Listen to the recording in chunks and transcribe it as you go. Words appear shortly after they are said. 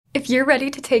If you're ready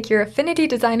to take your Affinity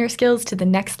Designer skills to the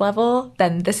next level,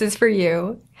 then this is for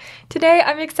you. Today,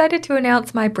 I'm excited to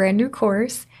announce my brand new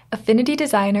course, Affinity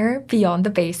Designer Beyond the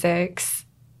Basics.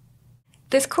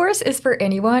 This course is for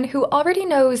anyone who already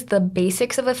knows the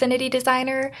basics of Affinity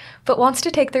Designer, but wants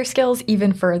to take their skills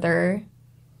even further.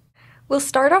 We'll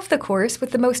start off the course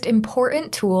with the most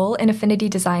important tool in Affinity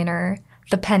Designer,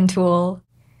 the pen tool.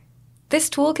 This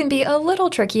tool can be a little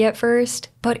tricky at first,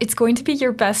 but it's going to be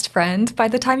your best friend by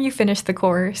the time you finish the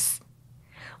course.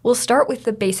 We'll start with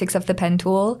the basics of the pen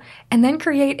tool, and then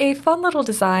create a fun little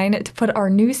design to put our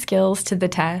new skills to the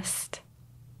test.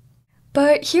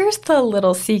 But here's the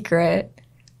little secret.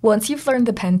 Once you've learned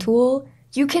the pen tool,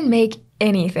 you can make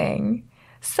anything.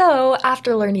 So,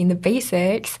 after learning the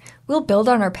basics, we'll build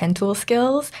on our pen tool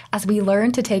skills as we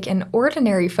learn to take an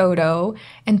ordinary photo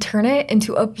and turn it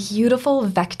into a beautiful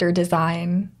vector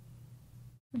design.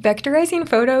 Vectorizing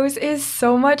photos is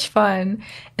so much fun,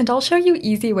 and I'll show you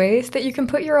easy ways that you can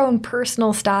put your own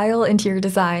personal style into your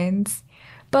designs.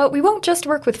 But we won't just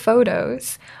work with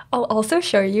photos. I'll also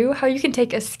show you how you can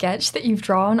take a sketch that you've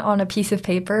drawn on a piece of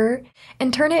paper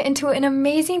and turn it into an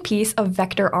amazing piece of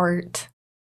vector art.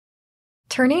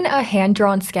 Turning a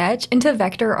hand-drawn sketch into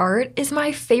vector art is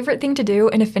my favorite thing to do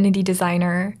in Affinity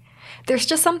Designer. There's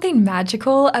just something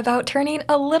magical about turning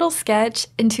a little sketch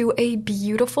into a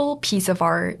beautiful piece of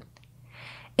art.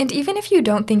 And even if you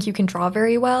don't think you can draw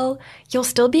very well, you'll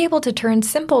still be able to turn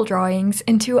simple drawings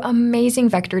into amazing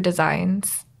vector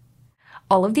designs.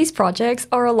 All of these projects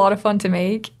are a lot of fun to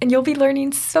make, and you'll be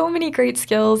learning so many great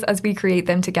skills as we create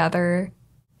them together.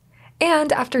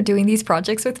 And after doing these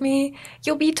projects with me,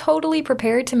 you'll be totally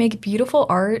prepared to make beautiful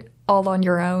art all on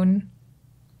your own.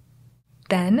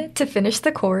 Then, to finish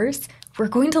the course, we're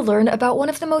going to learn about one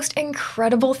of the most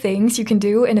incredible things you can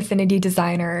do in Affinity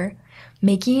Designer,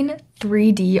 making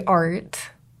 3D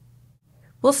art.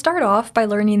 We'll start off by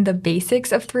learning the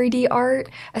basics of 3D art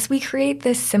as we create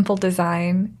this simple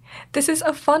design. This is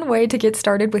a fun way to get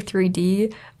started with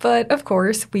 3D, but of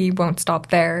course, we won't stop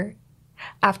there.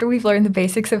 After we've learned the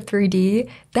basics of 3D,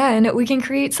 then we can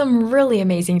create some really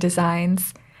amazing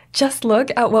designs. Just look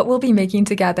at what we'll be making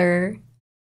together.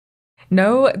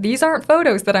 No, these aren't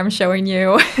photos that I'm showing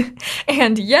you.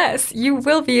 And yes, you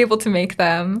will be able to make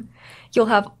them. You'll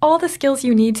have all the skills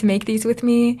you need to make these with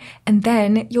me, and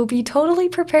then you'll be totally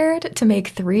prepared to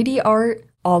make 3D art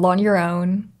all on your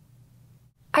own.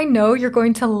 I know you're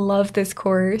going to love this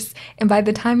course, and by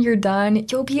the time you're done,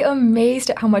 you'll be amazed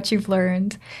at how much you've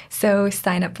learned. So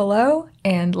sign up below,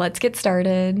 and let's get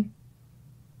started.